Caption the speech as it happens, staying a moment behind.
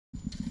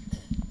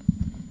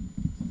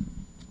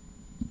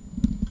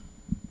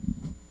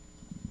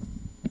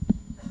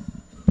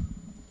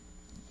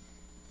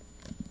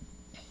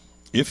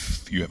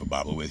If you have a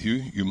Bible with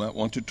you, you might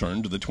want to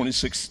turn to the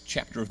 26th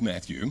chapter of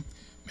Matthew.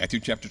 Matthew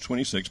chapter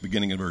 26,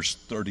 beginning in verse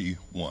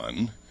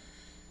 31.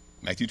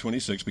 Matthew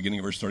 26, beginning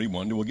in verse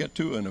 31, we'll get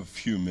to in a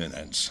few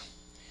minutes.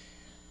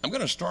 I'm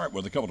going to start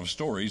with a couple of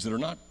stories that are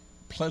not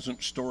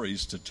pleasant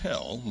stories to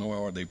tell,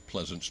 nor are they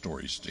pleasant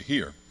stories to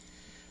hear.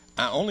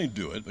 I only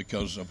do it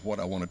because of what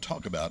I want to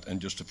talk about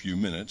in just a few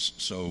minutes,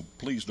 so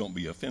please don't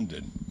be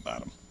offended by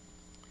them.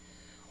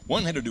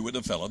 One had to do with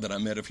a fellow that I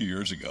met a few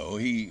years ago.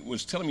 He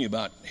was telling me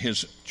about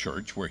his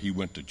church, where he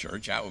went to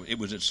church. It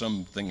was at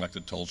something like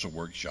the Tulsa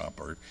Workshop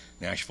or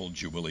Nashville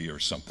Jubilee or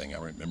something. I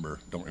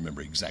don't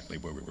remember exactly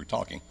where we were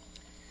talking.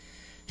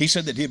 He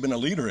said that he had been a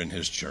leader in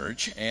his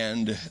church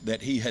and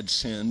that he had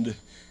sinned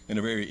in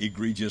a very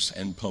egregious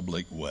and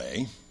public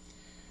way,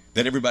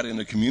 that everybody in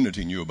the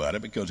community knew about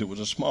it because it was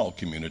a small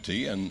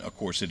community, and of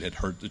course it had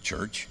hurt the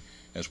church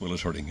as well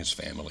as hurting his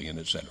family and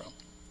etc.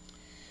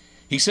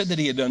 He said that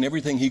he had done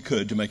everything he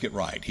could to make it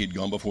right. He had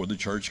gone before the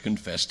church,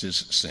 confessed his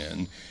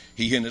sin.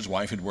 He and his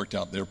wife had worked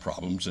out their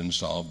problems and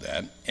solved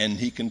that, and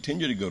he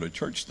continued to go to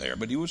church there.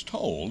 But he was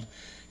told,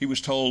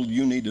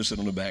 you need to sit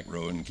on the back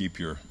row and keep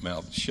your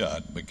mouth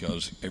shut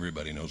because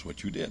everybody knows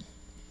what you did.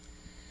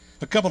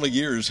 A couple of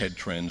years had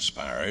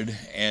transpired,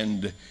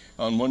 and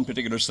on one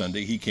particular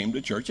Sunday, he came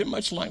to church, and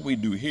much like we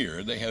do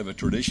here, they have a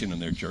tradition in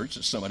their church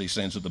that somebody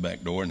stands at the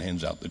back door and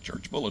hands out the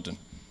church bulletin.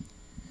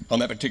 On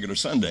that particular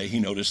Sunday,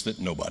 he noticed that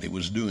nobody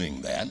was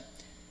doing that.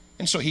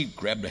 And so he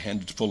grabbed a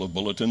handful of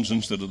bulletins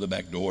and stood at the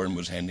back door and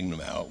was handing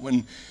them out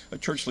when a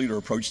church leader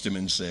approached him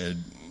and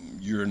said,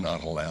 "You're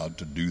not allowed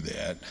to do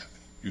that.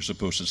 You're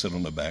supposed to sit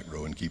on the back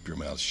row and keep your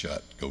mouth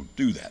shut. Go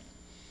do that,"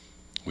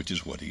 which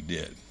is what he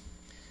did.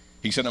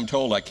 He said, "I'm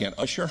told I can't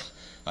usher.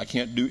 I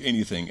can't do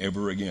anything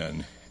ever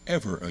again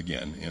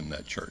in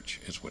that church,"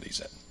 is what he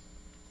said.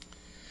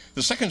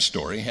 The second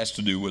story has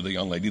to do with a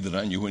young lady that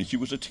I knew when she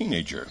was a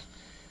teenager.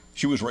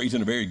 She was raised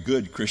in a very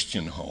good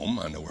Christian home.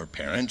 I know her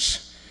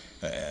parents.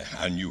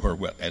 I knew her,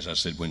 well, as I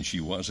said, when she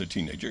was a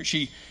teenager.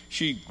 She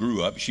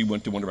grew up. She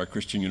went to one of our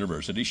Christian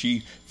universities.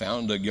 She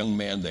found a young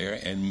man there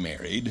and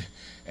married,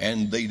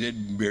 and they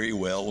did very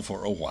well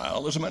for a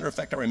while. As a matter of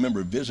fact, I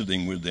remember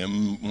visiting with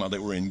them while they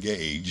were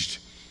engaged.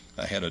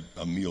 I had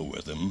a meal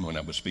with them when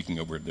I was speaking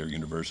over at their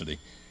university.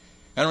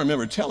 And I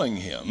remember telling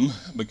him,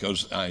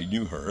 because I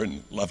knew her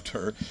and loved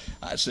her,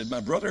 I said, "My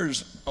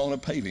brother's on a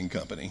paving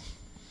company,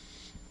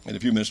 and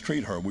if you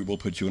mistreat her, we will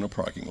put you in a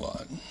parking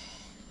lot."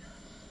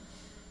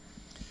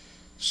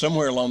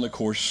 Somewhere along the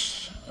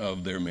course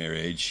of their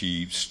marriage,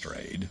 she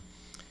strayed.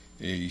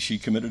 She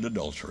committed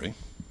adultery.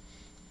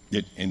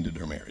 It ended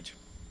her marriage.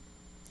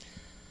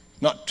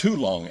 Not too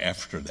long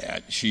after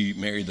that, she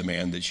married the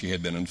man that she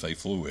had been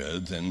unfaithful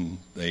with, and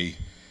they,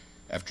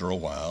 after a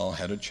while,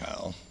 had a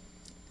child.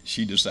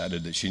 She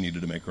decided that she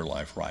needed to make her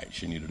life right.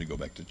 She needed to go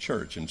back to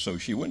church, and so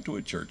she went to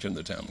a church in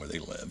the town where they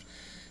lived.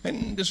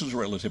 And this was a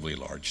relatively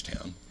large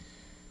town.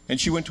 And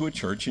she went to a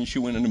church, and she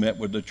went and met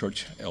with the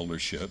church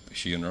eldership,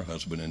 she and her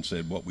husband, and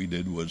said what we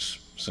did was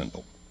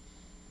sinful.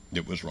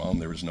 It was wrong.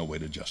 There was no way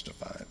to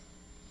justify it.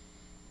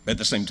 At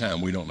the same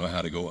time, we don't know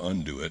how to go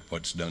undo it.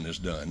 What's done is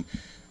done.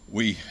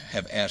 We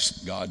have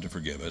asked God to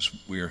forgive us.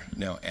 We're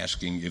now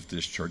asking if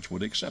this church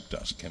would accept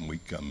us. Can we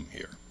come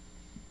here?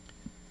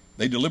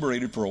 They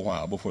deliberated for a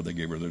while before they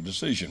gave her their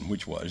decision,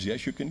 which was,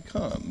 yes, you can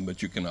come,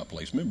 but you cannot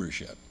place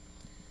membership.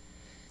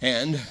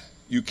 And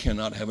you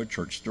cannot have a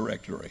church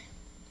directory.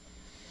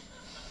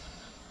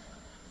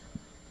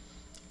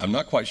 I'm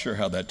not quite sure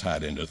how that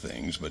tied into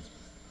things, but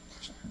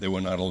they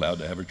were not allowed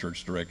to have a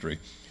church directory.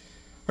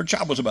 Her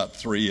child was about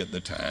 3 at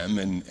the time,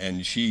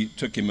 and she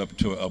took him up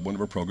to one of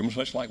her programs,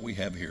 much like we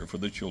have here for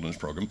the children's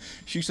program.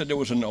 She said there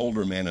was an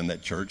older man in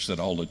that church that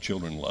all the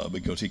children loved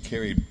because he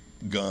carried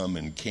gum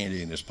and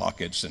candy in his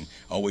pockets and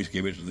always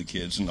gave it to the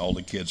kids, and all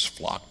the kids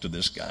flocked to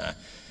this guy.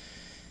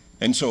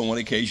 And so on one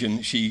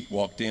occasion, she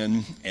walked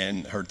in,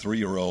 and her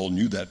 3-year-old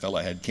knew that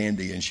fella had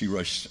candy, and she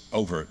rushed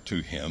over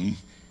to him,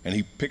 and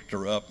he picked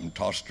her up and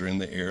tossed her in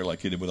the air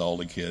like he did with all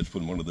the kids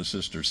when one of the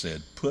sisters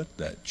said, "Put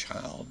that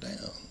child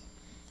down.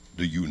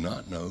 Do you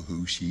not know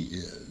who she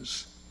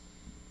is?"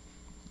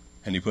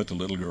 And he put the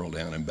little girl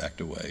down and backed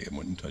away and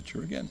wouldn't touch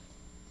her again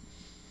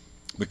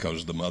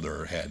because the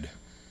mother had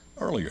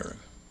earlier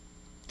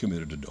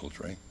committed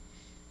adultery.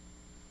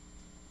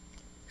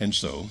 And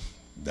so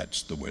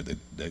that's the way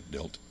they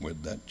dealt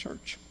with that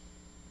church.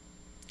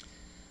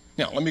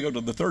 Now, let me go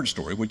to the third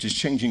story, which is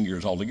changing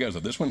gears altogether.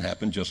 This one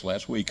happened just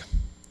last week.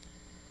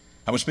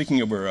 I was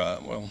speaking over,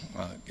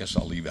 I guess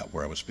I'll leave out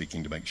where I was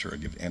speaking to make sure I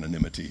give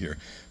anonymity here.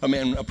 A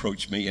man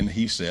approached me, and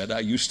he said, "I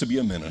used to be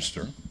a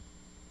minister.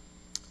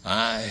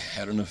 I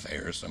had an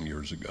affair some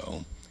years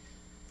ago.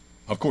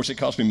 Of course, it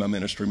cost me my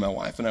ministry. My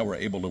wife and I were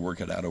able to work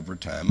it out over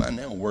time. I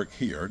now work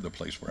here, the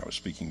place where I was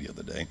speaking the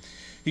other day."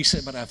 He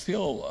said, "But I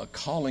feel a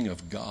calling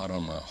of God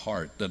on my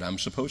heart that I'm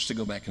supposed to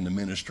go back into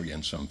ministry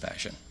in some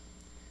fashion.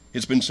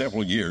 It's been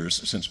several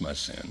years since my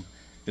sin.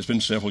 It's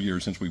been several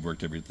years since we've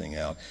worked everything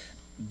out.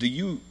 Do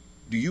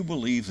you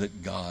believe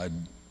that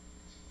God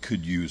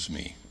could use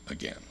me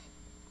again?"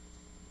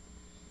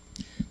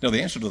 Now,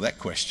 the answer to that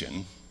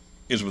question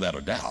is without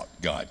a doubt,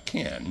 God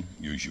can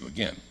use you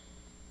again.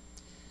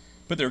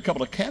 But there are a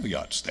couple of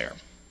caveats there.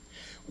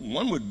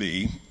 One would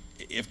be,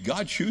 if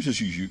God chooses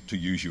to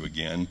use you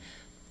again,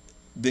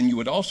 then you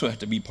would also have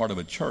to be part of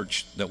a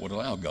church that would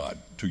allow God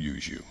to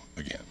use you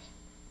again.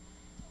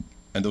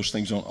 And those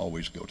things don't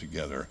always go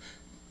together.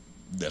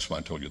 That's why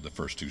I told you the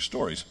first two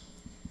stories.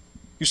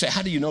 You say,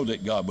 how do you know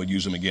that God would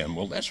use them again?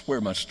 Well, that's where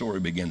my story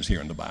begins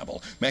here in the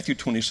Bible. Matthew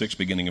 26,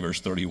 beginning of verse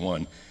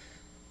 31.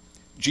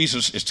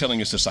 Jesus is telling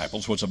his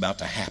disciples what's about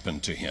to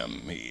happen to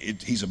him.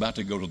 He's about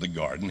to go to the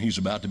garden. He's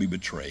about to be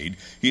betrayed.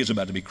 He is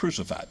about to be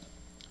crucified.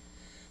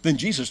 Then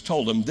Jesus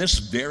told them, this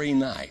very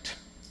night,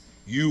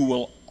 you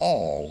will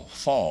all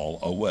fall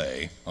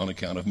away on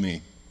account of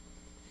me.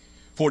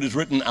 For it is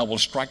written, I will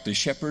strike the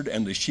shepherd,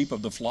 and the sheep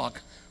of the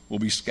flock will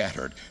be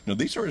scattered. Now,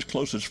 these are his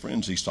closest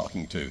friends he's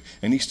talking to.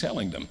 And he's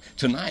telling them,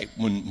 tonight,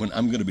 when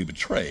I'm going to be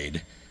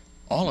betrayed,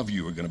 all of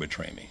you are going to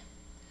betray me.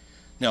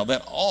 Now,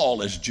 that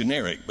all is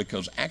generic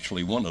because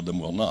actually one of them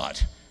will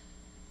not.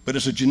 But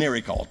it's a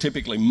generic all.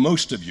 Typically,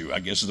 most of you,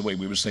 I guess is the way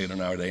we would say it in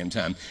our day and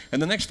time.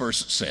 And the next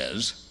verse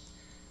says,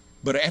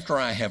 but after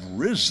I have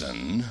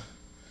risen,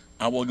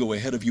 I will go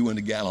ahead of you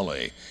into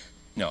Galilee.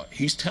 Now,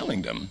 he's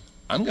telling them,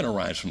 I'm going to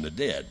rise from the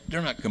dead.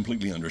 They're not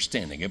completely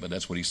understanding it, but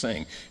that's what he's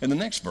saying. In the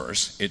next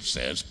verse, it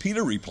says,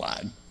 Peter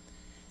replied,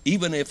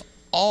 even if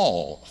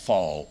all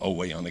fall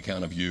away on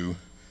account of you,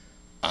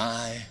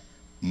 I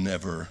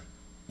never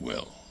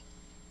will.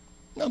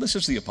 Now, this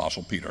is the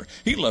Apostle Peter.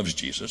 He loves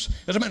Jesus.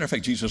 As a matter of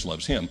fact, Jesus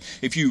loves him.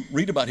 If you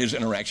read about his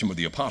interaction with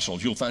the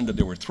apostles, you'll find that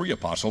there were 3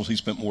 apostles he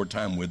spent more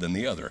time with than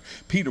the other.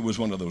 Peter was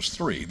one of those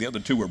 3. The other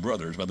 2 were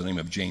brothers by the name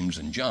of James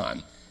and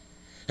John.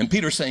 And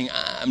Peter's saying,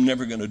 I'm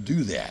never going to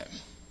do that.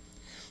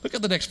 Look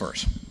at the next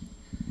verse.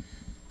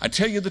 I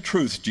tell you the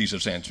truth,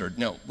 Jesus answered.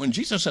 Now, when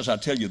Jesus says, I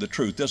tell you the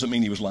truth, doesn't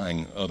mean he was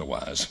lying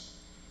otherwise.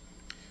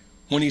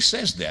 When he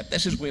says that,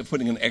 that's his way of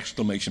putting an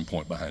exclamation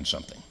point behind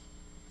something.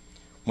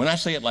 When I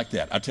say it like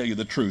that, I tell you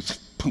the truth,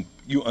 boom,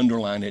 you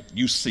underline it,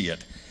 you see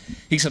it.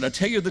 He said, I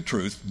tell you the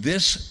truth,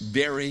 this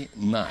very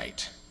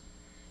night,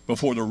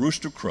 before the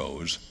rooster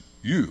crows,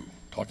 you,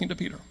 talking to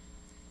Peter,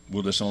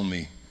 will disown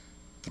me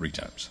 3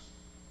 times.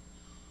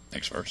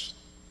 Next verse.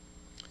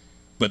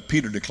 But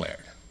Peter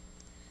declared,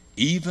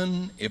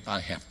 even if I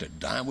have to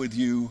die with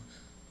you,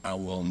 I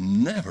will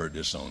never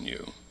disown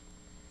you.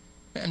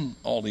 And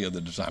all the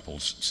other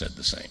disciples said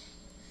the same.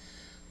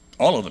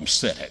 All of them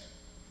said it.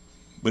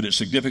 But it's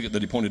significant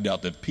that he pointed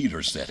out that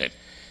Peter said it.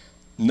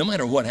 No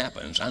matter what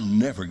happens, I'm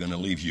never going to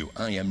leave you.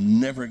 I am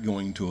never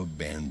going to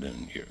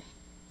abandon you.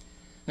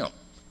 Now,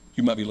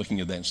 you might be looking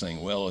at that and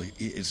saying, well,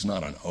 it's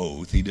not an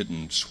oath. He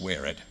didn't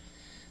swear it.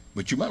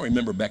 But you might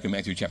remember back in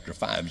Matthew chapter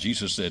 5,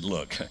 Jesus said,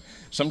 look,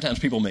 sometimes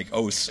people make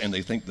oaths and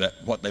they think that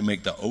what they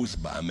make the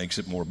oath by makes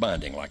it more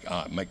binding. Like,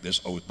 I make this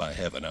oath by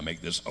heaven. I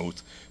make this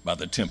oath by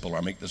the temple. Or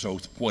I make this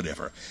oath,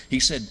 whatever. He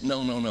said,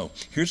 no.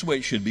 Here's the way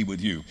it should be with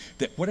you.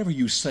 That whatever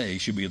you say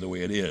should be the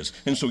way it is.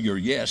 And so your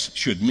yes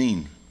should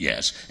mean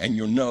yes. And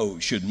your no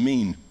should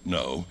mean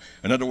no.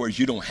 In other words,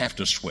 you don't have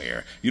to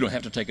swear. You don't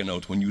have to take an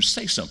oath. When you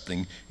say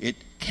something, it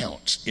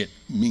counts. It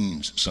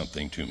means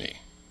something to me.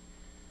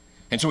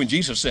 And so when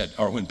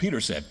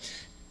Peter said,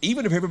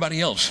 even if everybody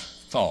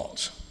else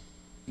falls,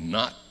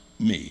 not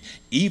me,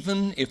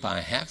 even if I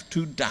have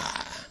to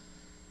die,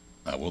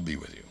 I will be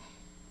with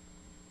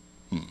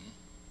you.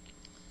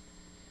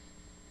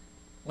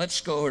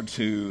 Let's go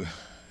to,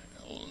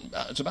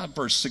 it's about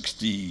verse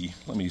 60,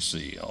 let me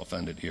see, I'll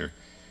find it here.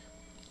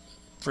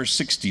 Verse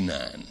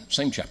 69,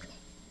 same chapter.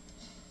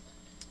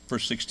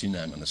 Verse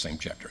 69 in the same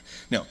chapter.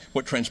 Now,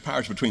 what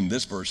transpires between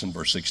this verse and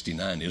verse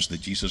 69 is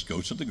that Jesus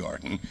goes to the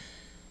garden.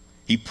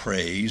 He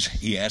prays.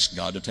 He asks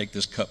God to take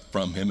this cup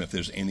from him if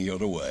there's any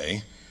other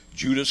way.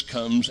 Judas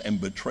comes and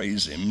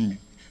betrays him.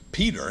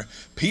 Peter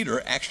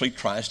actually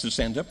tries to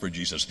stand up for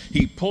Jesus.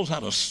 He pulls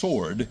out a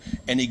sword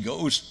and he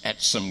goes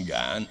at some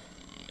guy.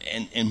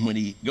 And when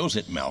he goes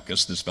at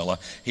Malchus, this fella,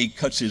 he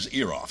cuts his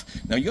ear off.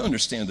 Now, you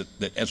understand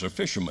that as a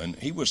fisherman,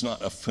 he was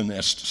not a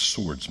finessed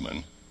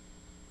swordsman.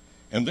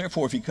 And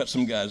therefore, if he cut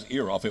some guy's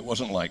ear off, it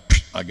wasn't like,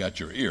 I got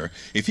your ear.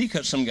 If he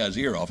cut some guy's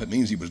ear off, it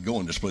means he was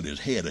going to split his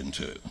head in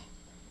 2.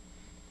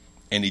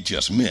 And he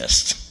just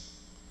missed.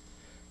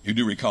 You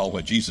do recall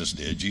what Jesus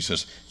did.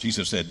 Jesus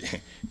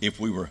said, if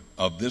we were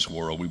of this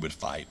world, we would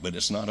fight, but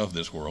it's not of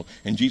this world.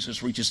 And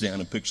Jesus reaches down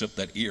and picks up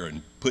that ear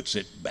and puts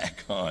it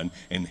back on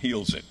and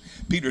heals it.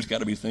 Peter's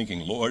got to be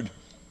thinking, Lord,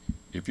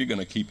 if you're going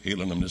to keep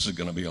healing them, this is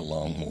going to be a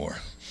long war.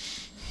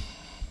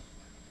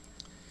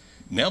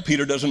 Now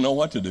Peter doesn't know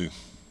what to do.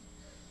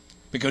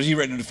 Because he's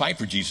ready to fight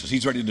for Jesus.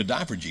 He's ready to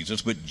die for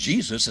Jesus, but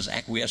Jesus has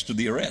acquiesced to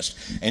the arrest.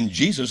 And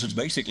Jesus has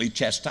basically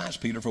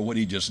chastised Peter for what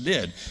he just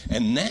did.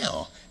 And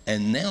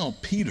now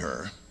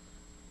Peter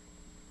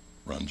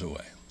runs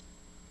away.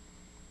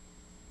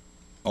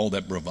 All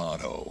that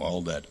bravado,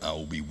 all that I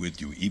will be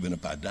with you, even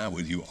if I die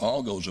with you,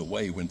 all goes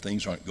away when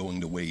things aren't going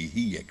the way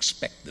he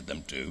expected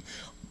them to.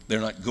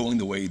 They're not going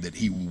the way that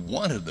he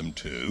wanted them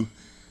to,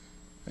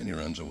 and he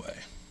runs away.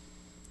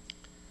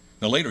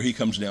 Now later he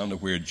comes down to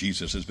where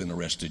Jesus has been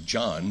arrested.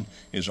 John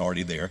is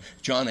already there.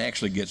 John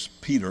actually gets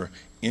Peter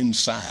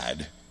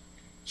inside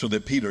so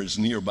that Peter is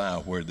nearby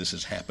where this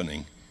is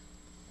happening.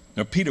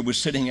 Now Peter was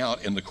sitting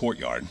out in the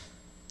courtyard,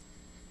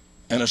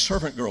 and a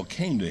servant girl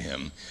came to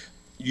him.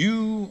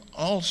 You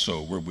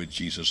also were with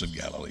Jesus of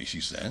Galilee, she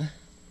said.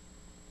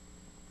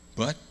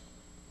 But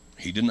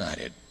he denied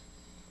it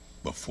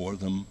before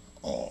them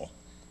all.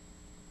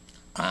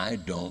 I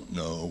don't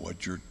know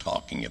what you're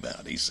talking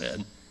about, he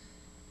said.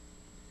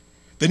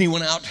 Then he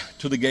went out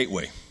to the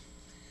gateway,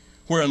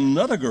 where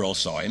another girl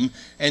saw him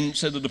and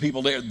said to the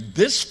people there,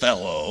 this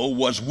fellow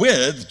was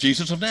with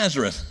Jesus of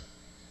Nazareth.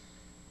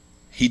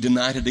 He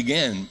denied it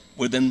again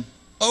with an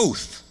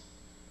oath.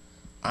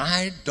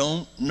 I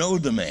don't know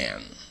the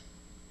man.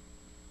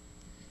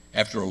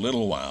 After a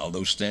little while,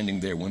 those standing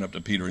there went up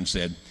to Peter and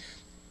said,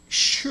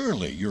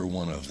 surely you're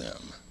one of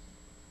them,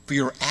 for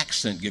your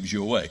accent gives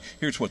you away.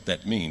 Here's what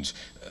that means.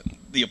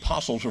 The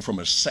apostles were from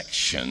a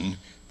section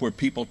where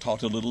people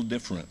talked a little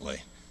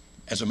differently.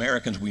 As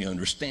Americans, we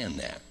understand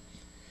that.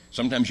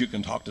 Sometimes you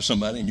can talk to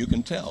somebody and you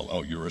can tell,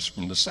 oh, you're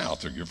from the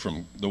South, or you're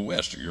from the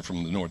West, or you're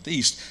from the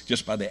Northeast,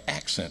 just by the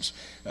accents.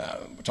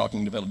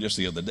 Talking to fellow just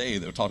the other day,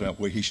 they were talking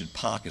about where he should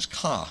park his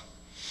car.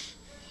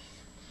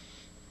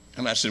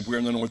 And I said, where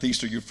in the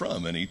Northeast are you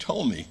from? And he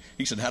told me.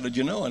 He said, how did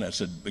you know? And I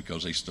said,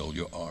 because they stole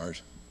your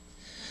R's.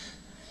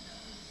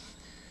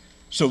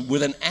 So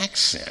with an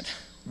accent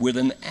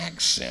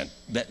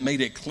that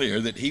made it clear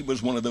that he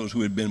was one of those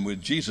who had been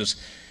with Jesus,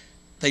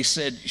 they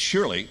said,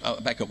 surely,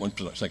 back up one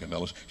second,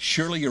 fellows,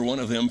 surely you're one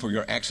of them, for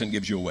your accent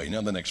gives you away.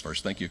 Now the next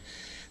verse, thank you.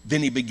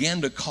 Then he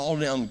began to call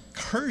down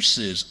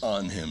curses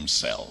on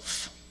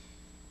himself,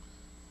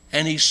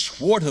 and he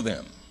swore to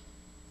them,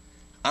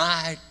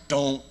 I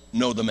don't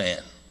know the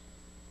man.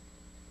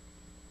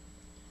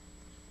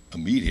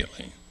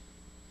 Immediately,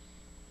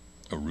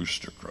 a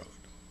rooster crowed.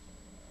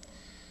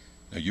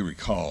 Now you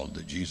recall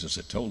that Jesus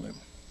had told him,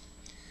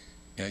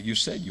 yeah, you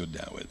said you'd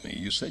die with me.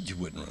 You said you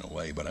wouldn't run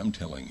away, but I'm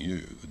telling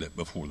you that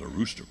before the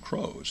rooster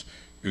crows,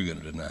 you're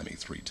going to deny me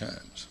 3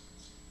 times.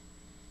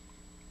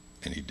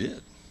 And he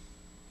did.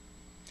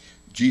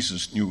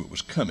 Jesus knew it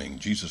was coming.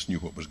 Jesus knew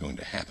what was going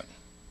to happen.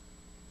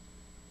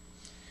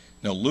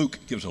 Now Luke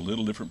gives a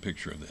little different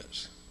picture of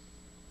this.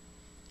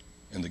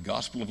 In the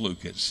Gospel of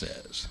Luke, it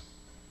says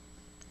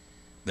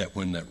that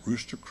when that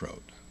rooster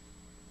crowed,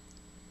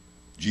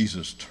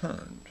 Jesus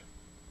turned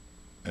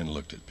and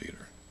looked at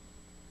Peter.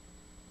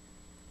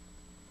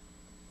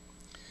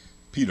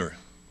 Peter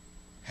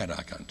had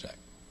eye contact.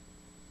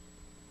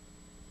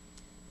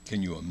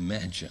 Can you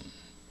imagine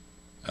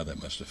how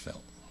that must have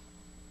felt?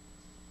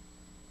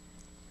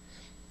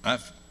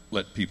 I've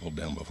let people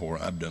down before.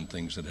 I've done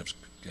things that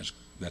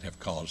have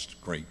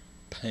caused great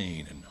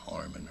pain and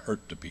harm and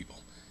hurt to people.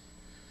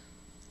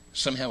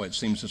 Somehow it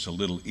seems it's a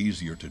little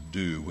easier to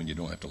do when you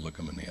don't have to look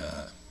them in the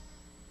eye.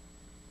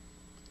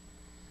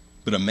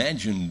 But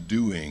imagine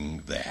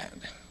doing that.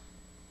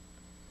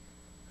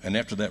 And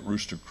after that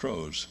rooster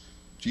crows,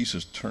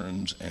 Jesus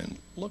turns and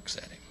looks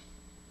at him,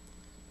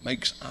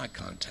 makes eye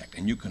contact,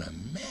 and you can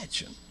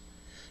imagine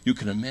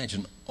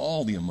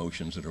all the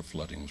emotions that are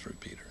flooding through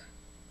Peter.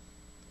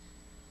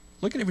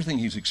 Look at everything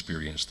he's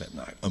experienced that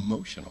night,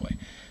 emotionally.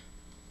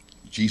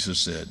 Jesus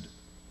said,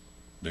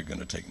 they're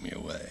going to take me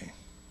away.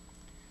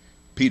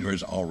 Peter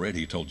has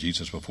already told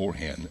Jesus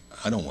beforehand,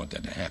 I don't want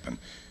that to happen.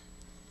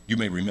 You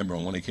may remember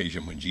on one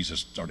occasion when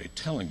Jesus started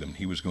telling them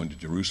he was going to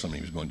Jerusalem,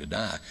 he was going to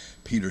die,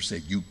 Peter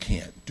said, you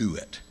can't do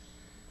it.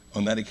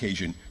 On that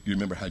occasion, you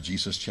remember how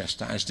Jesus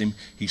chastised him?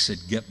 He said,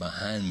 get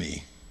behind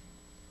me,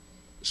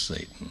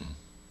 Satan.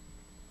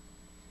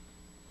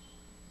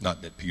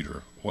 Not that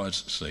Peter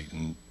was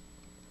Satan,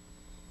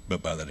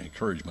 but by that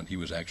encouragement, he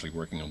was actually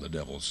working on the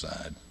devil's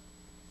side.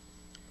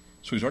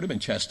 So he's already been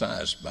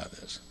chastised by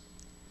this.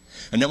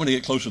 And now when they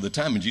get closer to the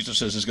time, and Jesus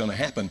says it's going to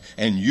happen,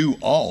 and you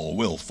all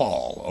will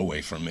fall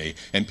away from me.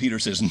 And Peter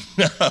says,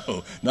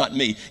 no, not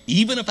me.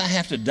 Even if I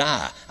have to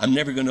die, I'm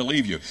never going to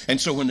leave you. And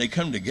so when they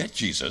come to get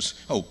Jesus,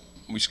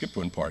 we skipped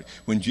one part.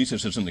 When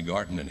Jesus is in the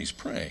garden and he's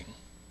praying,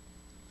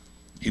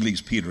 he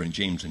leaves Peter and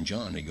James and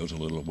John. He goes a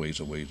little ways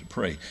away to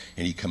pray,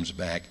 and he comes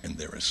back, and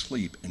they're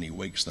asleep, and he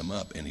wakes them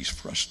up, and he's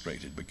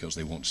frustrated because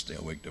they won't stay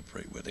awake to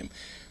pray with him.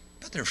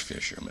 But they're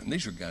fishermen.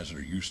 These are guys that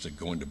are used to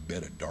going to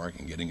bed at dark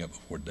and getting up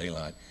before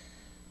daylight.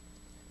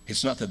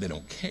 It's not that they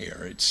don't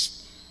care.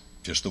 It's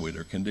just the way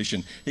they're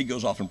conditioned. He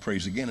goes off and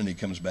prays again, and he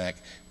comes back,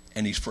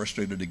 and he's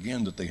frustrated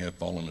again that they have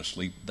fallen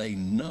asleep. They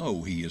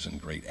know he is in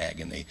great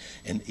agony,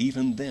 and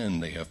even then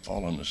they have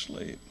fallen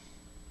asleep.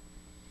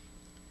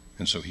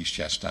 And so he's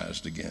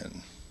chastised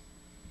again.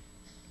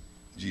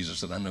 Jesus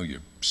said, I know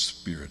your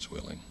spirit's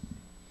willing,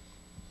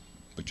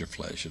 but your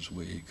flesh is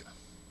weak.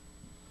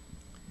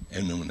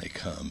 And then when they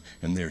come,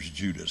 and there's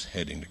Judas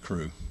heading to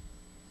crew,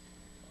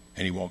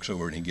 and he walks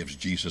over and he gives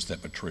Jesus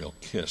that betrayal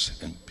kiss,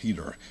 and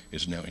Peter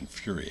is now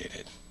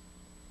infuriated.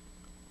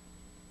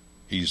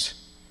 He's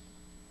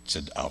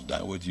said, I'll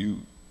die with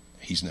you,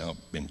 He's now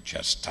been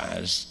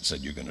chastised,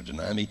 said, you're going to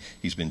deny me.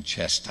 He's been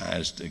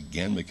chastised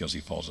again because he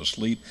falls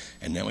asleep.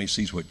 And now he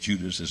sees what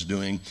Judas is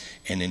doing.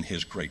 And in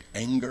his great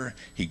anger,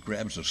 he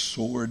grabs a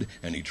sword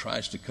and he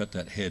tries to cut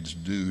that head's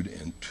dude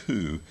in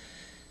two.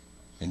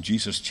 And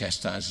Jesus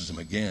chastises him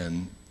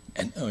again.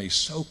 And now he's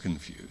so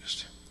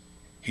confused.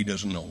 He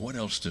doesn't know what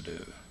else to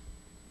do.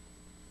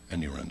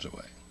 And he runs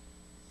away.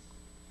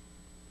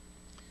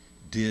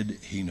 Did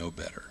he know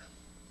better?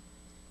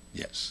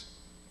 Yes.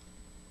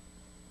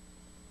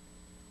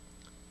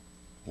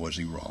 Was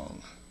he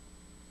wrong?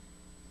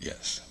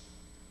 Yes.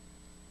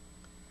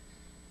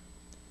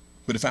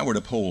 But if I were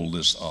to poll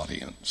this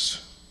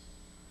audience,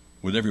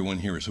 with everyone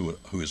here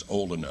who is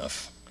old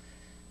enough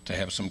to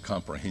have some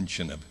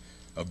comprehension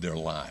of their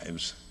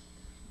lives,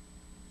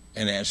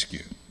 and ask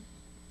you,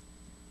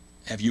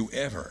 have you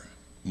ever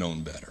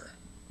known better?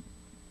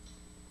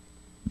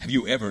 Have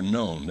you ever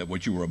known that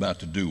what you were about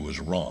to do was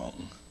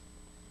wrong,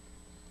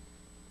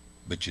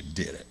 but you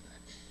did it?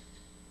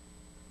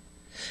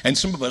 And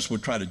some of us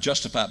would try to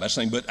justify it by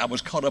saying, but I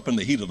was caught up in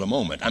the heat of the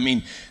moment. I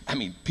mean,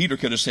 Peter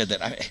could have said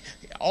that.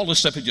 All this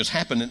stuff had just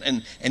happened,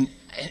 and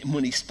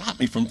when he stopped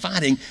me from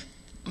fighting,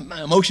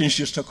 my emotions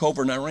just took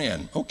over and I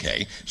ran.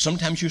 Okay,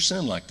 sometimes you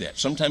sin like that.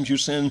 Sometimes you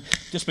sin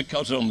just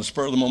because on the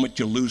spur of the moment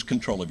you lose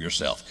control of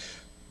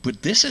yourself.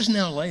 But this is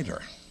now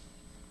later.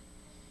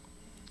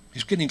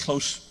 He's getting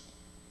close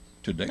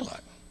to daylight.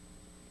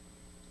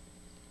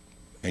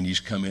 And he's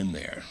come in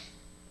there.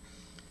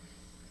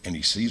 And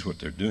he sees what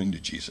they're doing to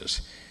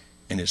Jesus.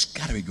 And it's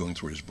got to be going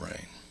through his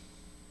brain.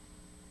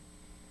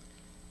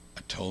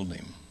 I told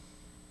him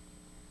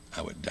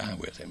I would die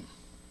with him.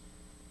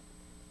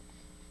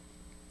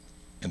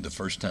 And the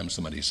first time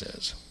somebody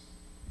says,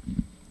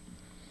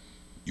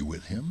 you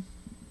with him?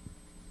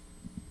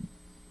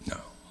 No.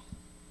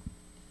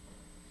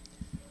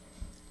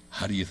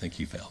 How do you think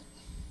he felt?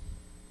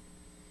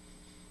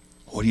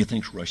 What do you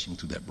think's rushing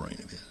through that brain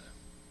of his?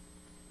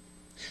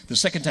 The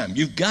second time,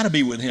 you've got to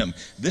be with him.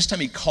 This time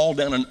he called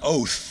down an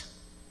oath.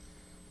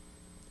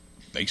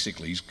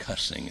 Basically, he's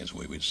cussing, as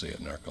we would say it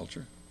in our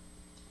culture.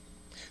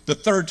 The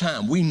third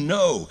time, we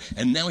know,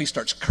 and now he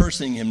starts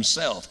cursing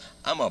himself.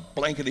 I'm a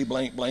blankety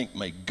blank blank,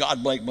 may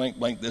God blank blank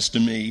blank this to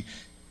me.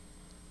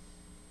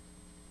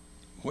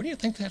 Where do you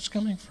think that's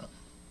coming from?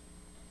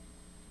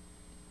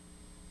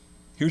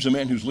 Here's a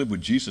man who's lived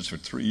with Jesus for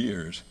 3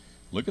 years.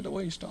 Look at the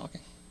way he's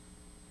talking.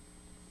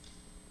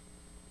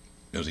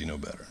 Does he know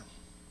better?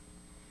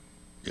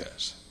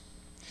 Yes.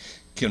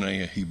 Can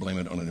he blame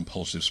it on an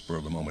impulsive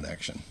spur-of-the-moment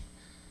action?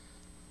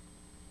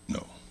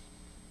 No.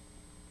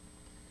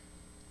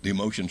 The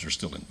emotions are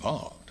still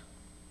involved.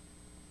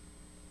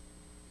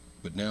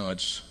 But now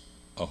it's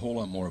a whole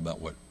lot more about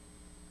what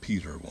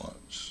Peter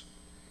wants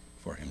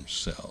for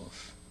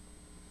himself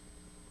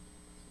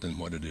than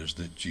what it is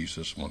that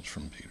Jesus wants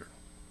from Peter.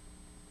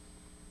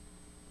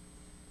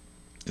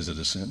 Is it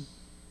a sin?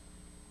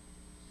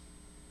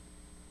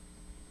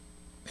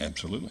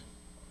 Absolutely.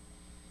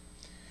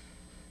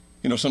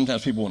 You know,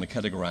 sometimes people want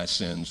to categorize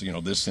sins. You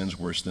know, this sin's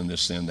worse than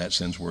this sin, that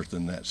sin's worse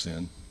than that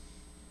sin.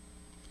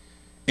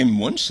 In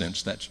one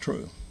sense, that's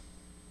true.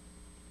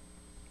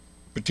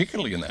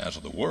 Particularly in the eyes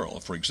of the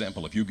world. For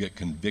example, if you get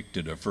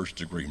convicted of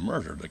first-degree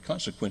murder, the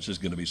consequence is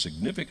going to be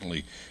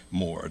significantly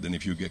more than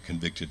if you get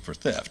convicted for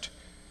theft.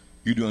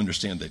 You do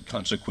understand that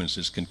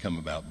consequences can come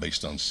about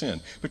based on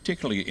sin,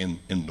 particularly in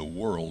the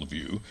world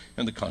view,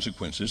 and the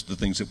consequences, the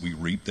things that we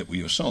reap, that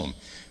we have sown.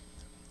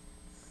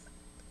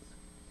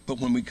 But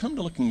when we come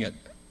to looking at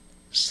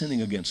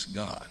sinning against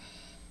God,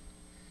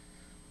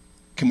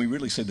 can we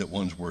really say that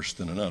one's worse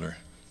than another?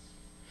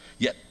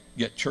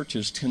 Yet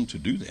churches tend to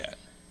do that.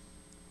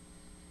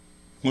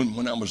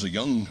 When I was a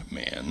young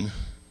man,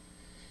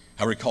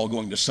 I recall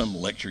going to some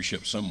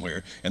lectureship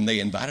somewhere, and they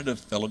invited a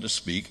fellow to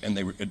speak, and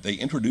they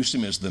introduced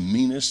him as the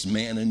meanest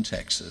man in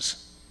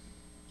Texas.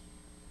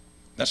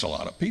 That's a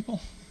lot of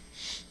people.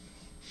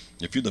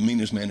 If you're the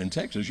meanest man in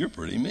Texas, you're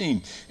pretty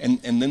mean. And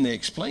then they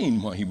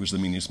explained why he was the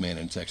meanest man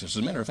in Texas.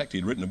 As a matter of fact, he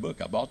had written a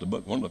book. I bought the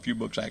book, one of the few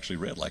books I actually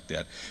read like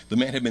that. The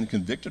man had been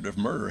convicted of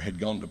murder, had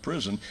gone to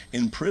prison.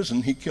 In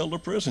prison, he killed a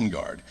prison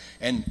guard.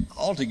 And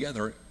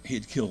altogether, he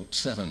had killed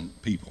 7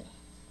 people.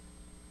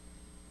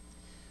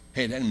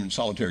 He had him in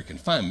solitary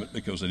confinement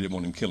because they didn't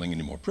want him killing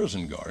any more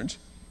prison guards.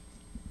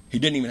 He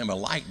didn't even have a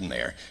light in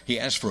there. He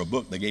asked for a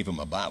book. They gave him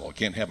a Bible.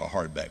 Can't have a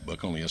hardback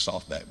book, only a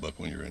softback book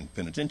when you're in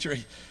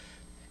penitentiary.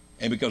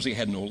 And because he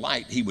had no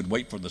light, he would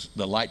wait for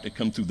the light to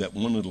come through that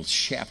one little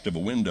shaft of a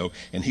window,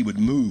 and he would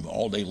move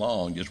all day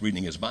long just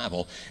reading his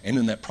Bible. And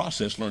in that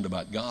process, learned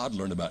about God,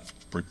 learned about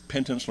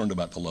repentance, learned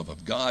about the love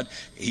of God.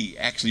 He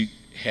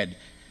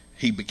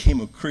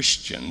became a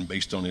Christian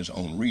based on his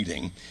own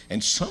reading.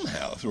 And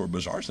somehow, through a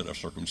bizarre set of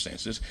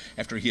circumstances,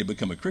 after he had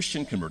become a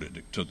Christian,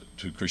 converted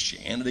to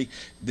Christianity,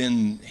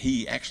 then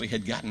he actually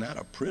had gotten out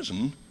of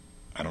prison.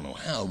 I don't know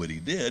how, but he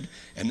did.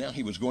 And now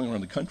he was going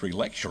around the country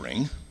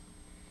lecturing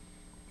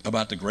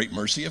about the great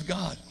mercy of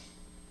God.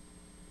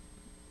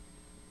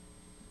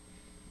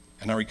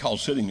 And I recall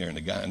sitting there, and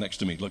the guy next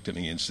to me looked at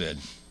me and said,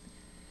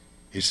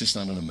 Is this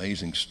not an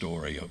amazing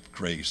story of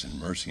grace and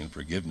mercy and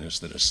forgiveness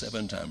that a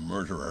 7-time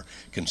murderer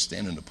can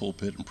stand in the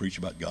pulpit and preach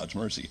about God's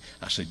mercy?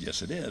 I said,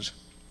 yes, it is.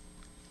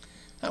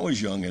 I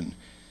was young and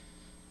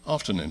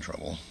often in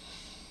trouble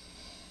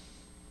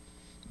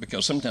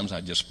because sometimes I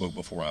just spoke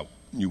before I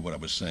knew what I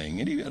was saying.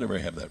 Any of you ever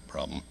have that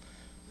problem?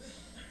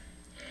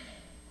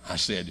 I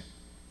said,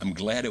 I'm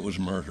glad it was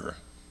murder,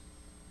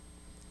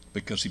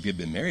 because if he had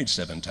been married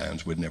 7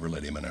 times, we'd never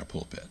let him in our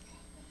pulpit.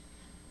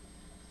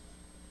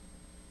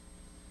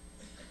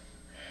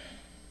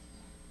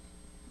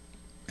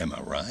 Am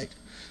I right?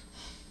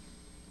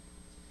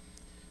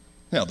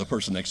 Now, the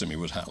person next to me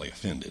was highly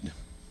offended.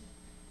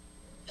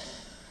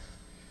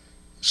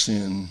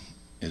 Sin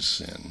is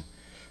sin.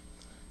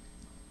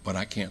 But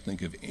I can't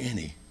think of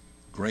any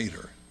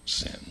greater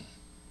sin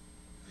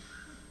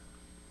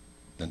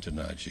than to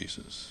deny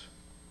Jesus.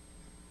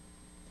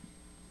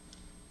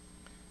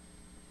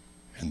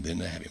 And then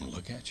to have him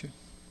look at you.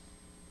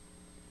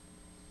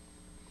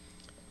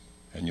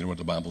 And you know what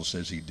the Bible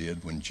says he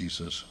did when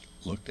Jesus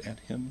looked at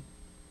him?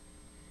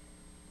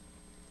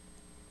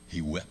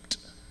 He wept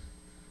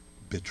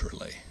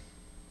bitterly.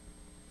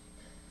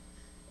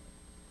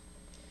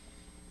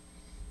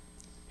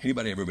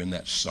 Anybody ever been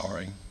that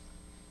sorry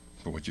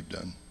for what you've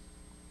done?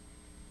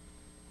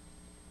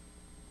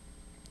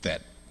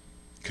 That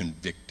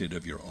convicted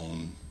of your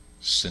own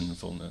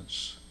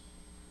sinfulness,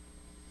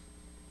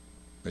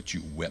 that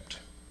you wept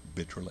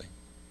bitterly?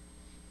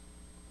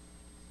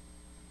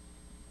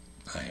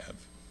 I have.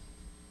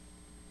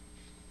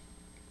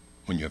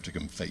 When you have to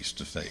come face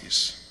to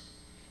face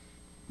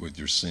with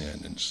your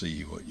sin and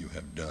see what you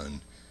have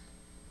done,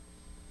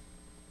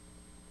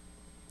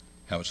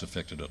 how it's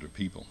affected other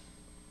people.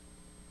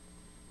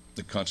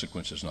 The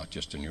consequences not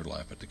just in your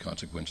life, but the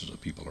consequences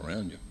of people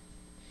around you.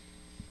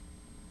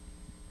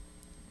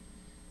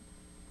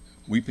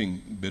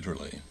 Weeping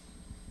bitterly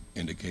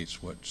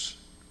indicates what's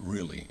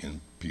really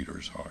in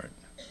Peter's heart.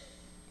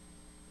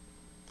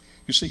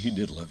 You see, he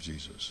did love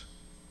Jesus.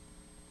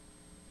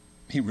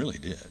 He really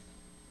did.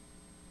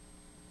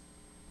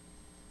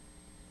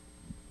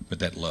 But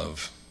that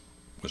love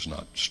was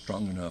not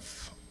strong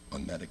enough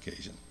on that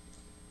occasion.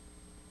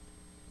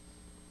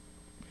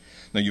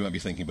 Now, you might be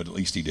thinking, but at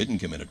least he didn't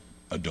commit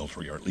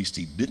adultery, or at least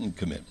he didn't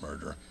commit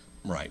murder.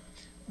 Right.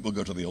 We'll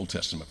go to the Old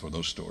Testament for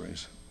those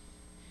stories.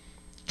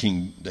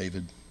 King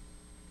David,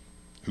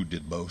 who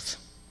did both,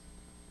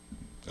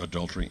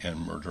 adultery and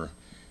murder.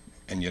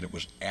 And yet it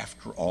was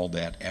after all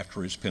that,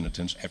 after his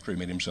penitence, after he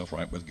made himself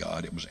right with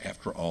God, it was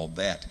after all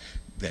that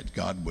that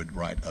God would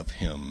write of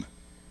him,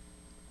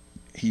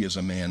 he is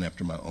a man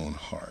after my own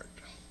heart.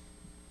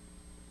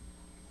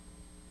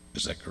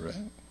 Is that correct?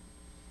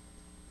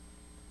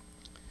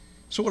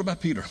 So what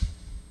about Peter?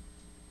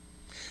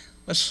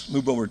 Let's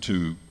move over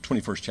to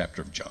 21st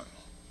chapter of John.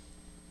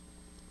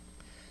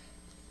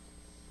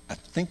 I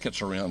think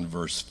it's around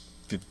verse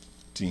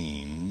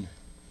 15.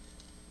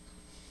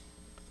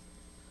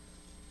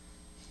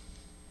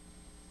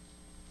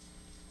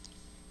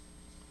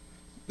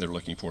 They're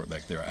looking for it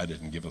back there. I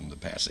didn't give them the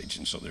passage,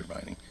 and so they're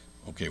finding,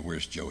 okay,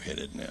 where's Joe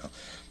headed now?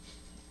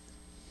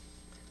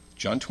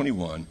 John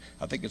 21,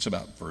 I think it's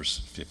about verse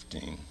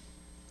 15.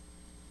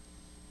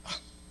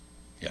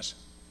 Yes.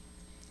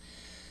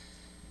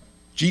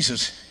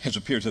 Jesus has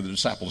appeared to the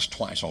disciples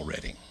twice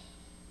already.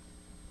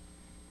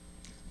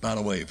 By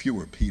the way, if you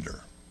were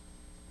Peter,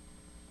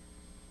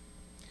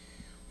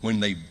 when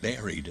they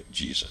buried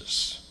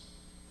Jesus,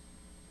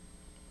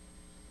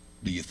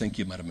 do you think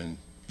you might have been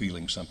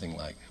feeling something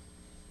like,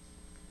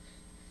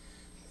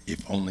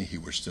 if only he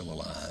were still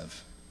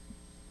alive,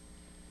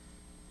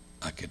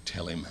 I could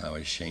tell him how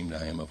ashamed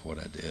I am of what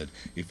I did.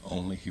 If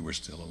only he were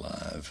still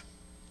alive,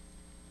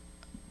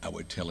 I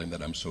would tell him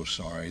that I'm so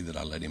sorry that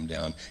I let him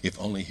down. If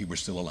only he were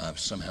still alive,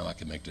 somehow I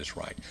could make this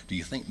right. Do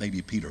you think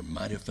maybe Peter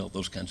might have felt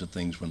those kinds of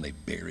things when they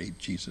buried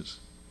Jesus?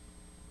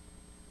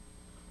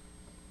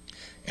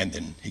 And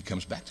then he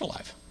comes back to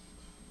life.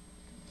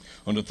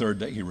 On the 3rd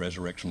day, he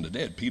resurrects from the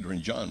dead. Peter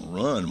and John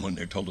run when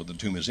they're told that the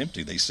tomb is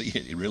empty. They see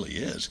it. It really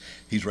is.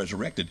 He's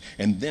resurrected.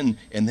 And then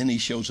he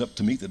shows up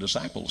to meet the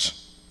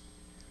disciples.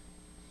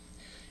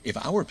 If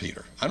I were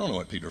Peter, I don't know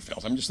what Peter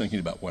felt. I'm just thinking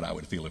about what I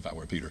would feel if I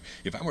were Peter.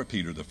 If I were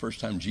Peter, the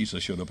first time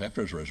Jesus showed up after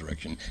his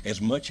resurrection,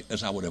 as much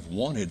as I would have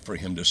wanted for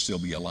him to still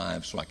be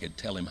alive so I could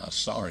tell him how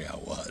sorry I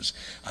was,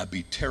 I'd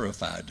be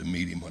terrified to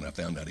meet him when I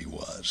found out he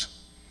was.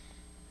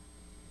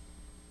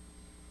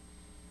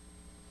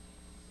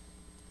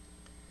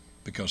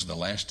 Because the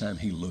last time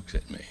he looked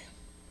at me,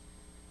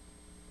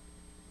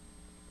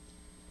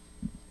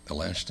 the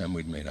last time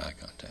we'd made eye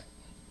contact,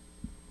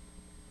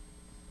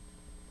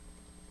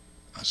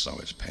 I saw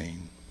his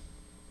pain.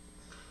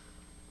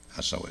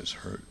 I saw his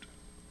hurt.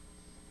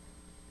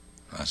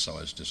 I saw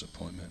his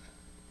disappointment.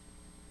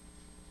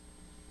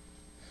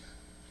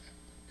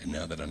 And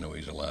now that I know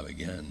he's alive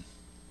again,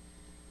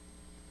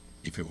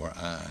 if it were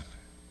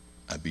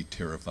I'd be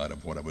terrified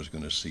of what I was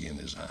going to see in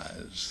his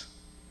eyes.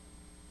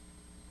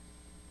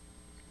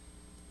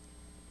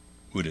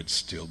 Would it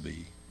still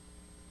be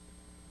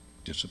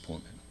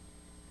disappointment?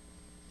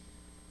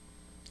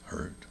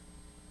 hurt,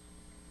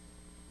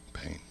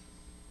 pain.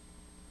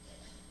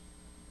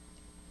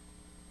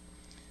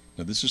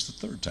 Now, this is the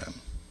third time.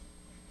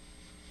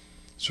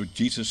 So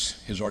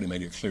Jesus has already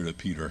made it clear to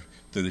Peter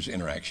through this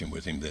interaction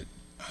with him that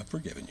I've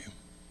forgiven you.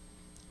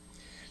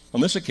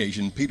 On this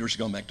occasion, Peter's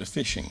gone back to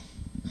fishing.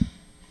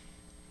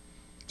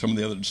 Some of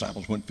the other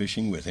disciples went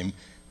fishing with him.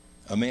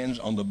 A man's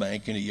on the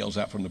bank and he yells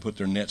out for them to put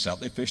their nets out.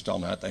 They fished all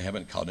night. They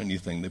haven't caught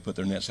anything. They put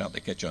their nets out. They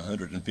catch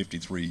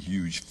 153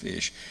 huge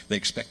fish. They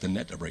expect the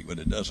net to break, but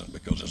it doesn't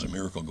because there's a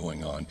miracle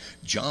going on.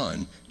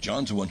 John's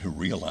the one who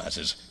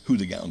realizes who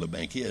the guy on the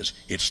bank is.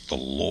 It's the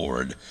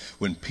Lord.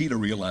 When Peter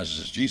realizes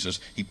it's Jesus,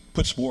 he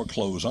puts more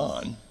clothes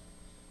on.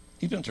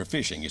 Even if they're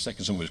fishing, he's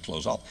taking some of his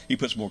clothes off. He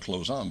puts more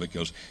clothes on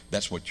because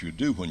that's what you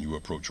do when you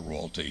approach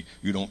royalty.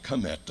 You don't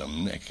come at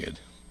them naked.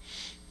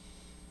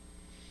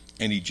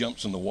 And he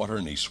jumps in the water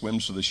and he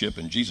swims to the ship.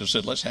 And Jesus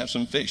said, let's have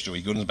some fish. So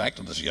he goes back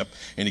to the ship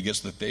and he gets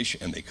the fish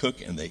and they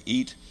cook and they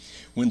eat.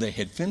 When they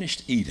had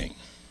finished eating,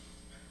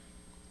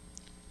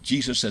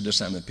 Jesus said to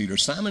Simon Peter,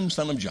 Simon,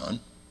 son of John,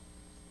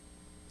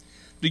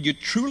 do you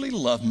truly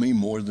love me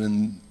more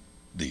than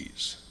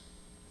these?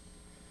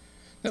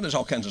 Now there's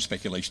all kinds of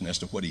speculation as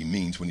to what he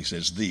means when he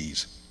says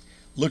these.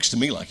 Looks to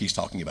me like he's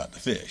talking about the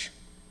fish.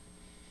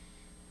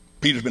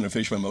 Peter's been a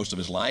fisherman most of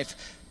his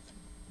life.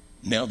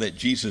 Now that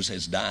Jesus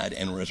has died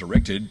and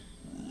resurrected,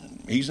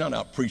 he's not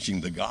out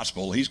preaching the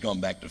gospel. He's gone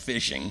back to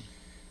fishing.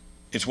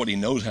 It's what he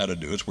knows how to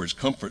do. It's where his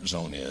comfort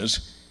zone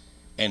is.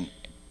 And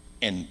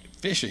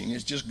fishing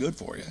is just good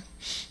for you,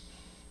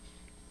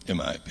 in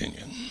my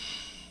opinion.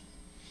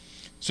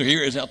 So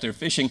here he's out there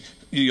fishing.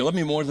 You love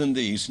me more than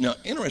these. Now,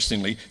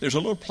 interestingly, there's a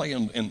little play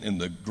in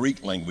the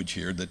Greek language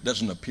here that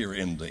doesn't appear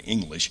in the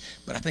English,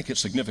 but I think it's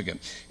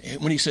significant.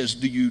 When he says,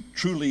 do you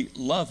truly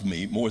love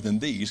me more than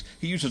these,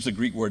 he uses the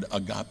Greek word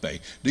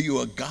agape. Do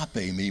you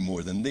agape me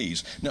more than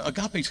these? Now,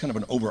 agape is kind of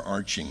an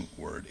overarching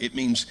word. It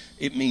means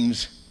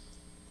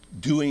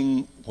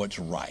doing what's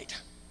right.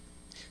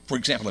 For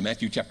example, in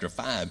Matthew chapter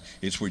 5,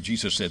 it's where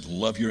Jesus said,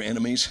 love your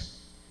enemies.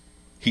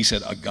 He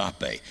said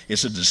agape.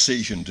 It's a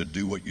decision to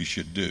do what you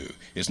should do.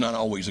 It's not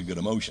always a good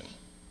emotion.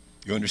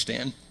 You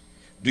understand?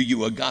 Do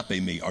you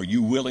agape me? Are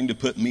you willing to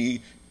put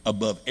me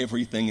above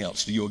everything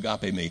else? Do you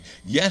agape me?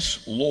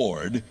 Yes,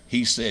 Lord,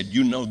 he said,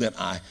 you know that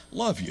I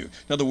love you.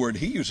 Now, the word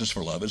he uses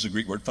for love is the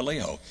Greek word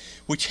phileo,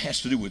 which has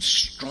to do with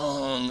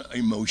strong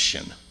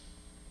emotion,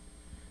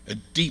 a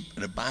deep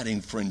and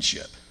abiding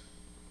friendship,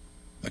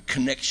 a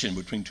connection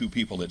between two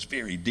people that's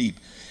very deep.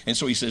 And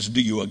so he says,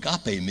 do you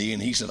agape me?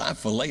 And he said, I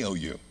phileo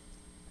you.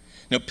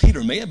 Now,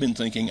 Peter may have been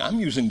thinking, I'm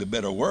using the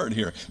better word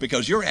here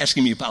because you're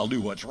asking me if I'll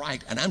do what's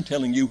right, and I'm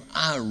telling you,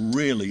 I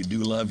really do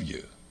love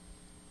you.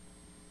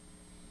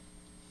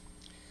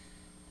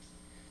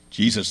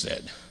 Jesus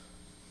said,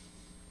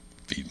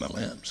 feed my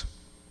lambs.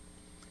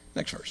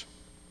 Next verse.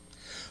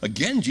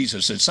 Again,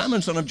 Jesus said,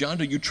 Simon, son of John,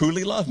 do you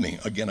truly love me?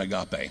 Again,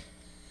 agape.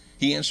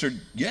 He answered,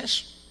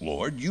 yes,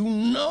 Lord, you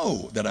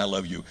know that I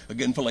love you.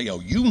 Again,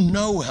 phileo, you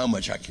know how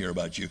much I care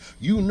about you.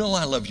 You know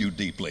I love you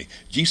deeply.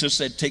 Jesus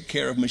said, take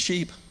care of my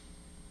sheep.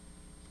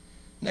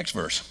 Next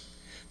verse.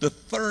 The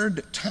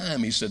third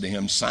time he said to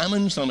him,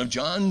 Simon, son of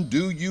John,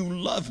 do you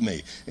love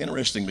me?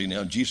 Interestingly,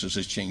 now Jesus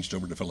has changed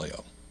over to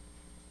phileo.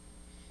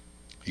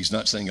 He's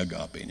not saying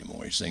agape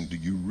anymore. He's saying, do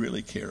you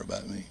really care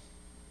about me?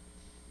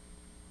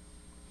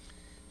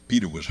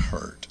 Peter was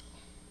hurt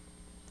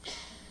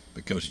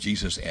because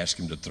Jesus asked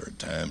him the third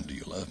time, do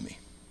you love me?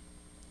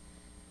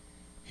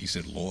 He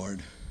said,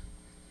 Lord,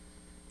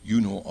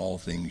 you know all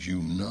things.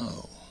 You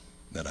know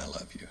that I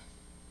love you.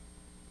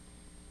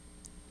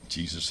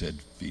 Jesus said,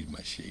 feed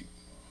my sheep.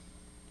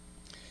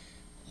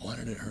 Why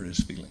did it hurt his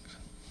feelings?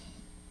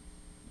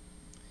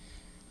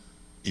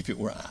 If it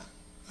were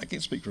I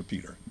can't speak for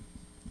Peter,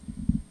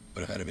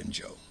 but if I'd have been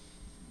Joe,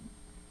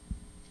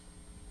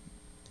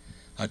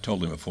 I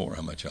told him before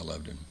how much I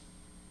loved him.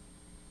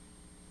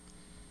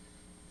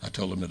 I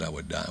told him that I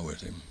would die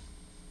with him.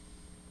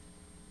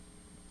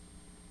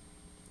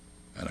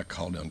 And I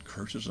called down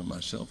curses on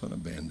myself and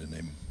abandoned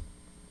him,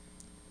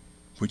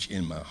 which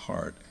in my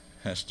heart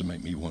has to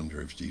make me wonder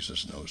if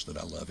Jesus knows that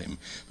I love him,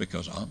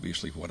 because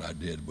obviously what I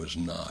did was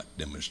not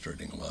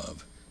demonstrating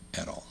love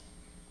at all.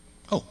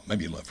 Oh,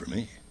 maybe love for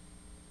me,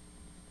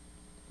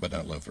 but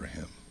not love for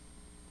him.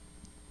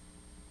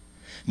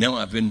 Now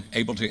I've been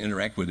able to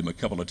interact with him a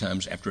couple of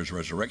times after his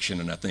resurrection,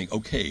 and I think,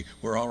 okay,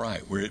 we're all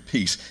right. We're at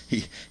peace.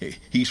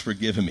 He's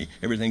forgiven me.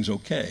 Everything's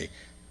okay.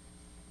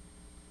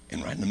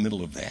 And right in the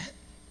middle of that,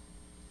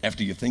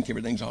 after you think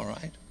everything's all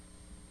right,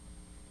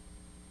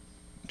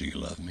 do you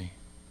love me?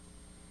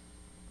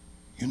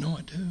 You know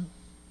I do.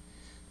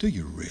 Do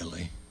you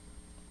really?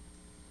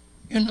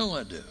 You know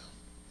I do.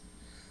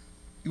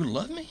 You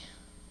love me?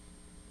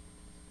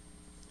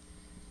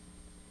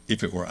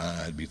 If it were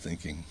I'd be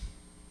thinking,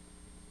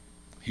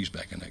 he's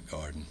back in that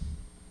garden.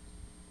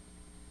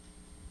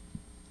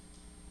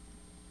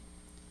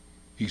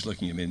 He's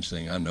looking at me and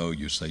saying, I know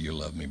you say you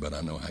love me, but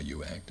I know how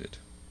you acted.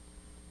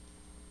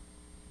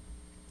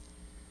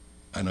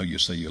 I know you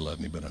say you love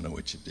me, but I know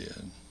what you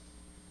did.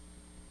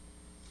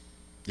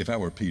 If I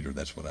were Peter,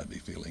 that's what I'd be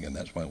feeling, and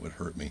that's why it would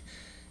hurt me.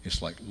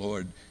 It's like,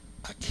 Lord,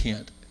 I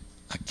can't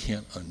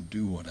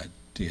undo what I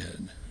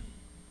did.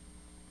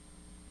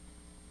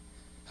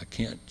 I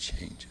can't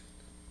change it.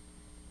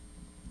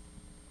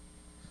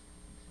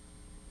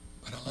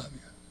 But I love you.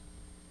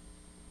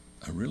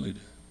 I really do.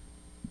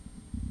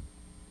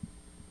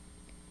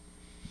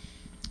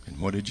 And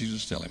what did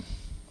Jesus tell him?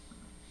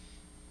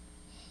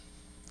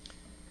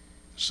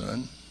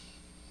 Son,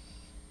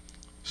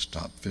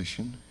 stop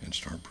fishing and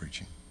start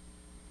preaching.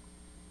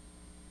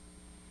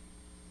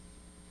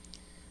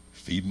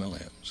 Feed my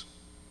lambs.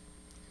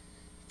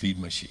 Feed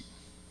my sheep.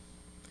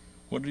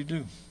 What did he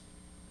do?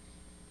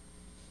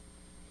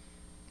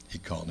 He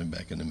called him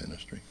back into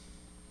ministry.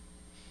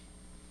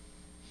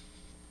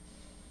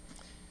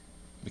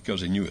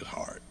 Because he knew his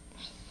heart.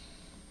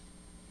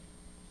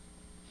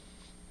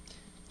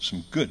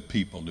 Some good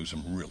people do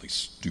some really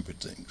stupid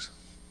things.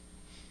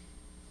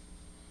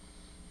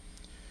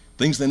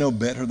 Things they know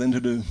better than to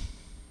do.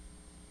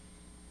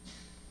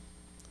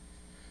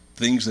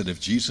 Things that if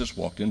Jesus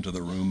walked into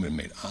the room and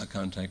made eye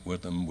contact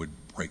with them would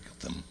break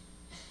them.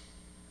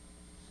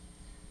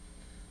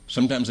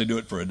 Sometimes they do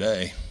it for a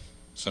day.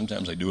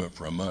 Sometimes they do it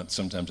for a month.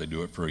 Sometimes they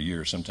do it for a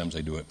year. Sometimes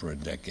they do it for a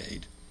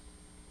decade.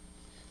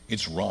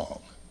 It's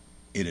wrong.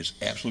 It is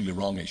absolutely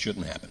wrong. It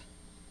shouldn't happen.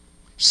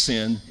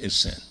 Sin is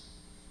sin.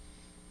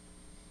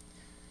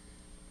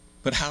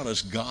 But how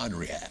does God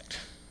react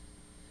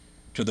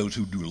to those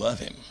who do love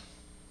him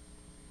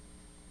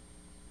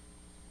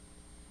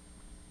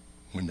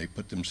when they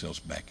put themselves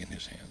back in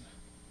his hand?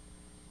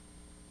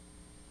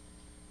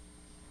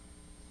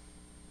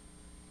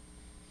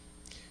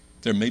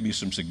 There may be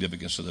some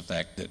significance to the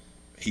fact that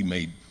he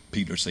made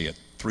Peter say it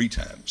 3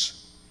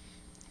 times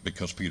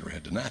because Peter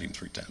had denied him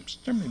 3 times.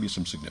 There may be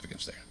some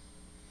significance there.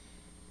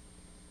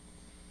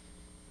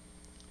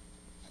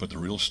 But the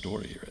real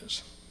story here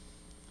is,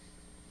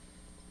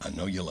 I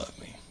know you love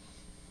me.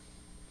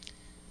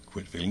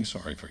 Quit feeling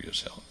sorry for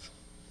yourself.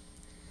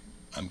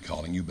 I'm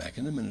calling you back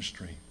into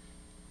ministry.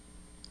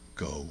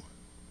 Go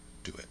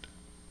do it.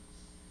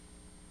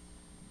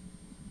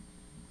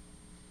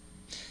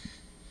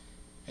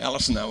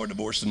 Alice and I were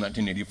divorced in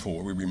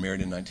 1984. We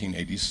remarried in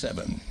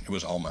 1987. It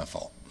was all my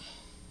fault.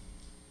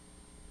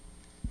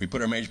 We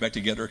put our marriage back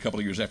together. A couple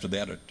of years after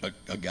that,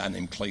 a guy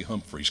named Clay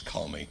Humphreys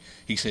called me.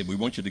 He said, we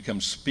want you to come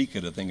speak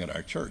at a thing at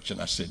our church.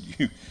 And I said,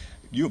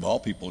 you of all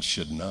people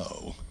should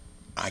know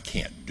I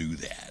can't do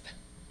that.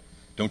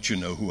 Don't you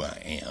know who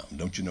I am?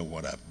 Don't you know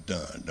what I've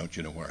done? Don't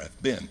you know where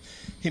I've been?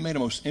 He made a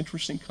most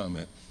interesting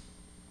comment.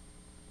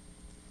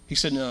 He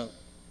said, now,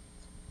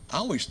 I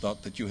always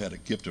thought that you had a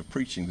gift of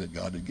preaching that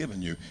God had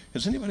given you.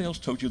 Has anybody else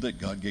told you that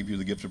God gave you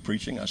the gift of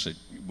preaching? I said,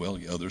 well,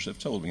 others have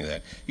told me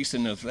that. He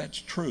said, now, if that's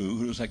true,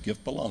 who does that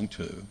gift belong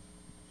to?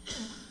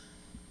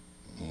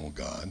 Oh,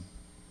 God.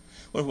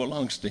 Well, if it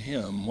belongs to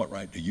him, what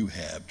right do you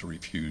have to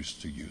refuse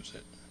to use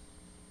it?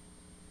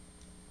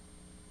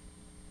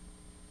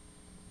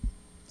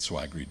 So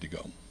I agreed to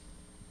go.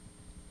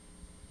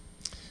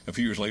 A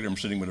few years later, I'm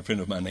sitting with a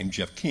friend of mine named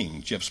Jeff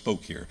King. Jeff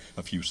spoke here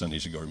a few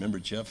Sundays ago. Remember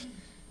Jeff?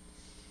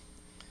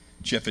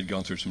 Jeff had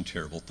gone through some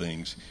terrible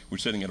things. We're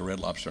sitting at a Red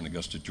Lobster in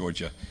Augusta,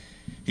 Georgia.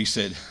 He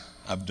said,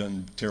 I've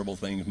done terrible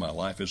things. My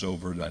life is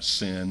over. I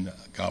sin.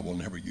 God will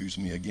never use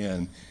me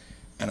again.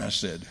 And I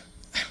said,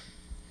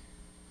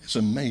 it's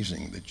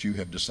amazing that you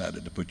have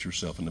decided to put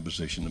yourself in a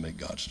position to make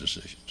God's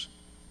decisions.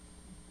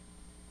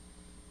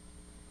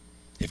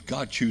 If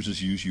God chooses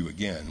to use you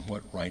again,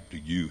 what right do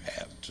you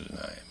have to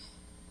deny him?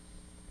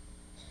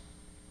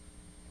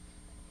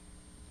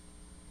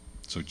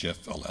 So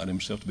Jeff allowed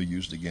himself to be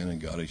used again, and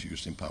God has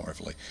used him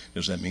powerfully.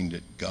 Does that mean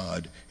that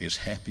God is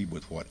happy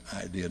with what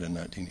I did in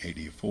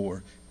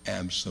 1984?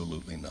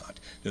 Absolutely not.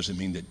 Does it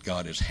mean that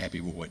God is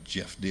happy with what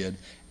Jeff did?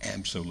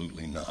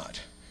 Absolutely not.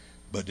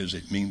 But does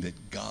it mean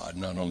that God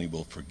not only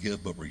will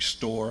forgive but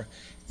restore?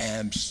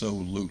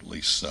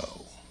 Absolutely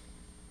so.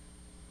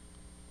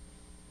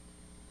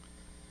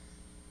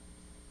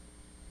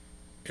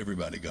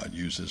 Everybody God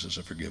uses is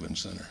a forgiven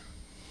sinner.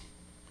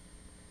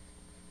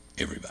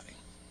 Everybody.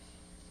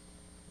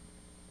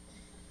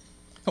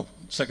 Oh,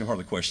 second part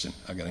of the question,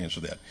 I got to answer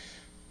that,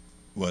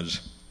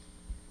 was,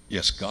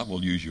 yes, God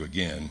will use you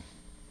again.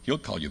 He'll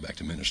call you back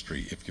to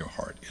ministry if your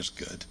heart is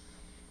good.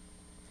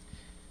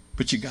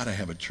 But you got to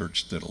have a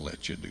church that'll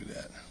let you do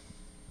that.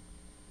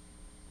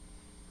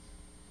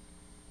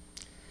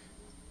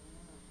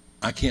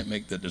 I can't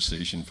make the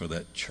decision for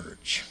that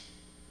church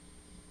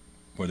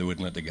where they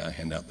wouldn't let the guy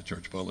hand out the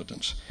church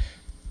bulletins.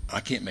 I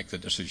can't make the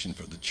decision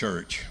for the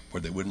church where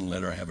they wouldn't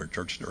let her have her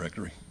church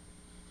directory.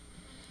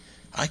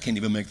 I can't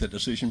even make that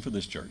decision for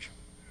this church.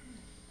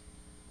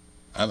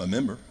 I'm a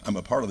member. I'm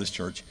a part of this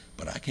church,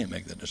 but I can't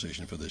make that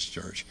decision for this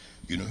church.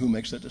 You know who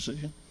makes that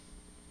decision?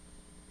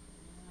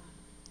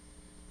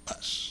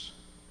 Us.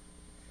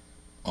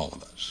 All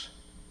of us.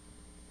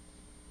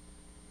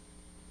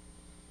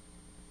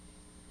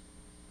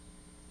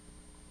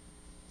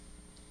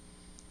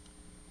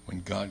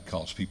 When God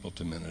calls people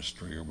to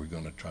ministry, are we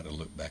going to try to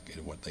look back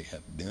at what they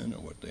have been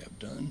or what they have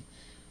done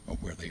or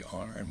where they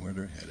are and where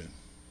they're headed?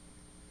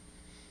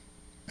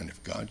 And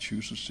if God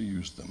chooses to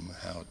use them,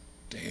 how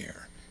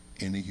dare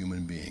any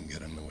human being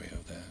get in the way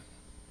of that?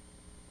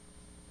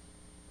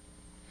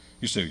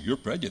 You say, you're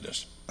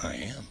prejudiced. I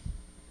am.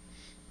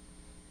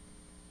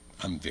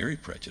 I'm very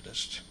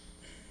prejudiced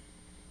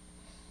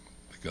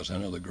because I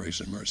know the grace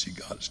and mercy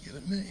God has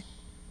given me.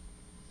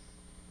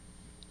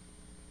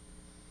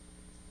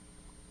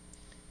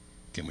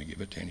 Can we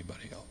give it to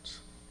anybody else?